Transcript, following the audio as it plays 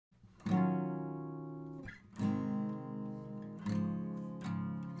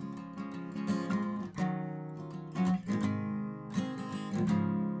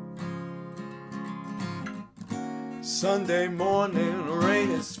Sunday morning, rain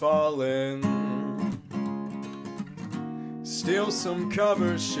is falling. Steal some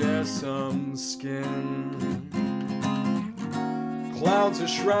covers, share some skin. Clouds are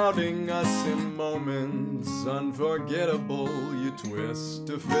shrouding us in moments unforgettable. You twist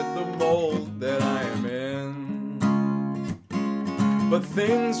to fit the mold that I am in. But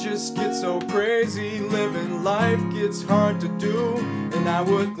things just get so crazy, living life gets hard to do. And I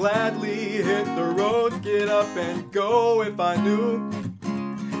would gladly hit the road, get up and go if I knew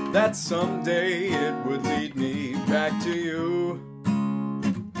that someday it would lead me back to you.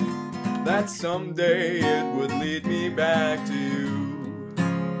 That someday it would lead me back to you.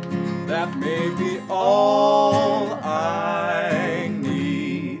 That may be all I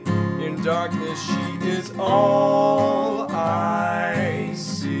need. In darkness she is all I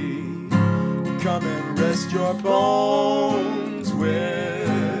see. Come and rest your bones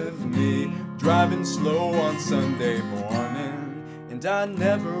with me. Driving slow on Sunday morning, and I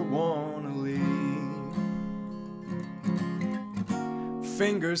never wanna leave.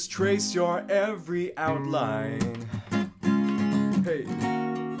 Fingers trace your every outline. Hey,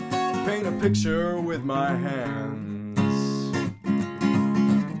 paint a picture with my hands.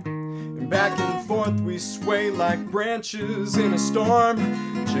 And back and forth we sway like branches in a storm.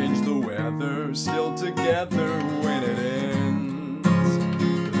 Change the weather, still together when it ends.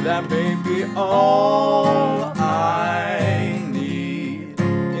 That may be all I need.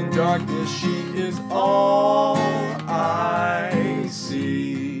 In darkness she is all I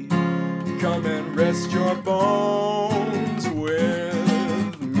see. Come and rest your bones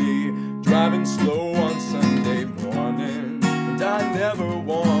with me. Driving slow on Sunday morning, and I never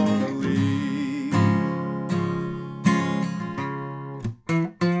wanna leave.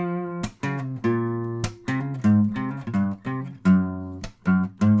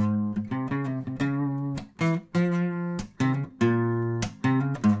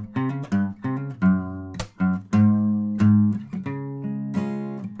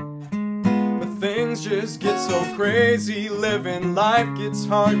 Things just get so crazy, living life gets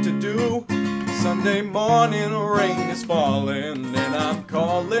hard to do. Sunday morning, rain is falling, and I'm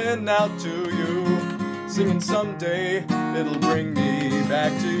calling out to you, singing someday it'll bring me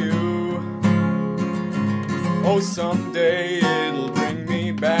back to you. Oh, someday it'll bring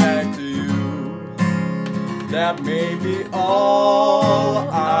me back to you. That may be all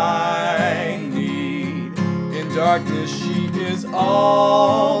I need. In darkness she is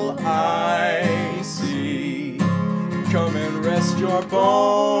all I see. Come and rest your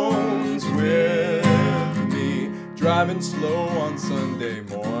bones with me. Driving slow on Sunday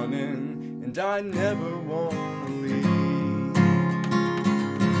morning, and I never wanna leave.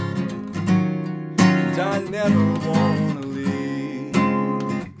 And I never wanna leave.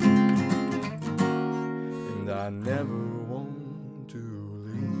 And I never want to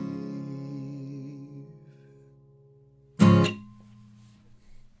leave.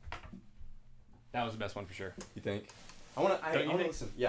 That was the best one for sure. You think? I wanna listen. Yeah.